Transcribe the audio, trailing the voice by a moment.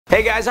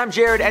Hey guys, I'm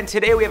Jared, and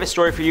today we have a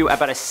story for you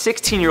about a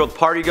 16-year-old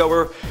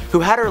partygoer who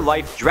had her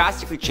life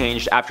drastically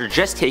changed after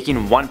just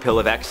taking one pill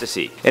of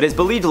ecstasy. It is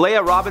believed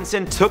Leah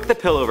Robinson took the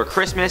pill over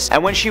Christmas,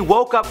 and when she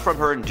woke up from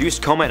her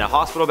induced coma in a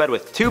hospital bed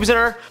with tubes in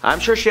her, I'm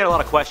sure she had a lot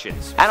of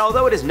questions. And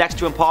although it is next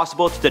to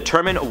impossible to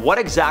determine what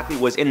exactly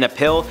was in the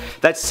pill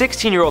that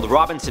 16-year-old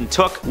Robinson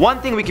took,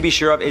 one thing we can be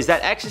sure of is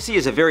that ecstasy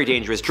is a very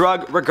dangerous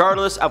drug,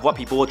 regardless of what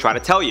people will try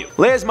to tell you.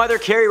 Leah's mother,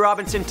 Carrie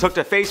Robinson, took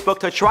to Facebook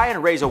to try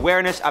and raise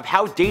awareness of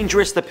how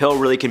dangerous the pill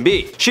really can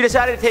be. She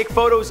decided to take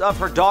photos of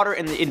her daughter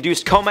in the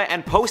induced coma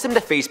and post them to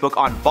Facebook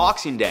on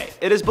Boxing Day.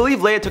 It is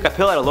believed Leah took a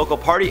pill at a local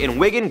party in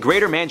Wigan,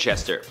 Greater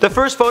Manchester. The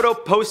first photo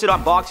posted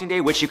on Boxing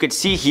Day, which you can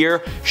see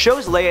here,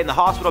 shows Leah in the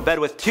hospital bed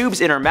with tubes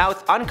in her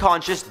mouth,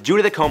 unconscious due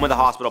to the coma the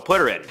hospital put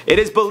her in. It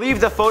is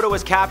believed the photo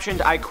was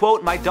captioned, I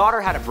quote, "My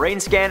daughter had a brain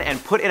scan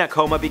and put in a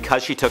coma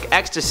because she took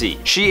ecstasy.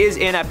 She is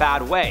in a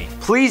bad way.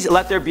 Please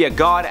let there be a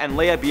God and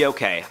Leah be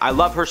okay. I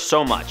love her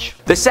so much."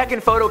 The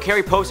second photo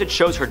Carrie posted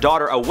shows her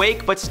daughter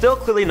awake but still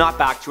clearly not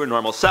back to her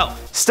normal self.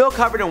 Still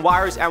covered in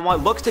wires and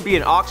what looks to be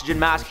an oxygen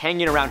mask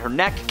hanging around her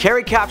neck,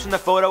 Carrie captioned the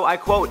photo, I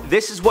quote,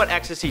 "This is what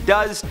ecstasy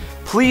does.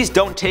 Please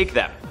don't take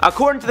them."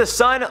 According to The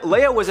Sun,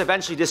 Leah was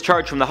eventually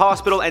discharged from the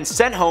hospital and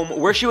sent home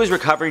where she was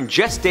recovering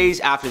just days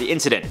after the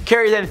incident.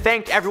 Carrie then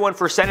thanked everyone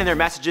for sending their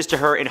messages to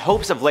her in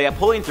hopes of Leah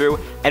pulling through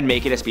and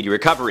making a speedy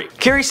recovery.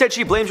 Carrie said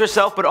she blames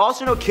herself but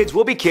also know kids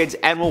will be kids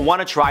and will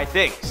want to try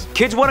things.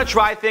 Kids want to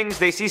try things,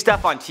 they see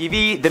stuff on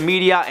TV, the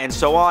media, and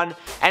so on,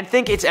 and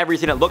think it's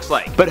everything it looks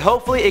like. But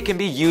hopefully it can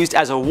be used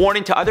as a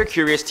warning to other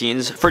curious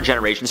teens for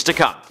generations to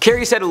come.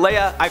 Carrie said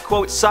Leah, I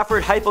quote,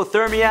 "suffered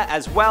hypothermia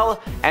as well,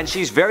 and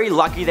she's very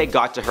lucky they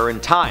got to her in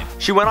time."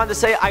 She went on to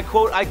say, I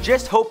quote, "I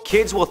just hope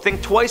kids will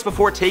think twice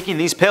before taking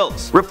these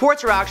pills."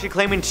 Reports are actually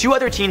claiming 2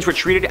 other teens were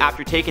treated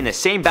after taking the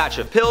same batch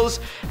of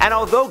pills, and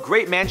although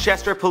Great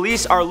Manchester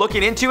police are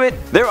looking into it,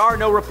 there are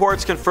no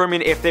reports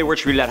confirming if they were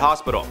treated at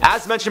hospital.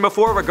 As mentioned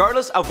before,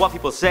 regardless of what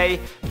people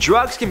say,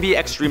 drugs can be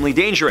extremely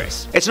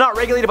dangerous. It's not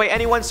regulated by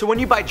anyone, so when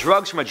you buy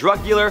drugs from a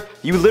drug dealer,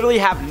 you literally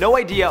have no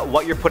idea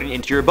what you're putting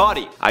into your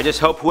body. I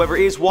just hope whoever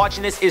is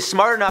watching this is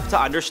smart enough to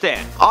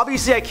understand.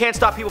 Obviously, I can't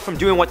stop people from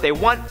doing what they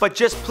want, but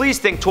just please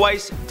think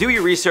twice, do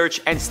your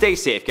research, and stay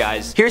safe,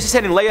 guys. Here's to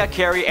sending Leah,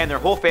 Carrie, and their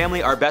whole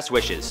family our best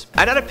wishes.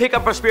 And now to pick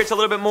up our spirits a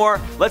little bit more,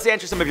 let's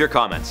answer some of your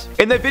comments.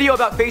 In the video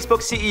about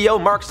Facebook CEO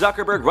Mark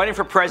Zuckerberg running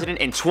for president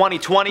in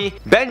 2020,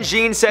 Ben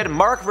Jean said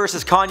Mark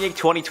versus Kanye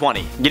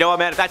 2020. You know what,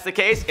 man, if that's the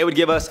case, it would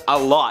give us a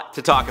lot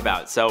to talk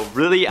about. So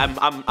really,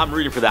 I'm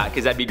rooting for that,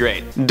 because that'd be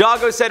great.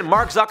 Doggo said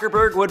Mark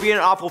Zuckerberg would be an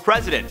awful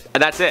president.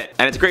 And that's it.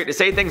 And it's great to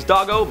say things,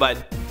 Doggo, but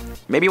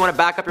maybe you want to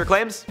back up your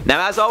claims?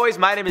 Now, as always,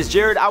 my name is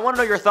Jared. I want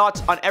to know your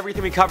thoughts on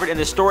everything we covered in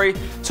this story,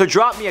 so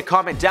drop me a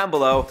comment down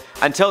below.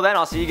 Until then,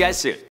 I'll see you guys soon.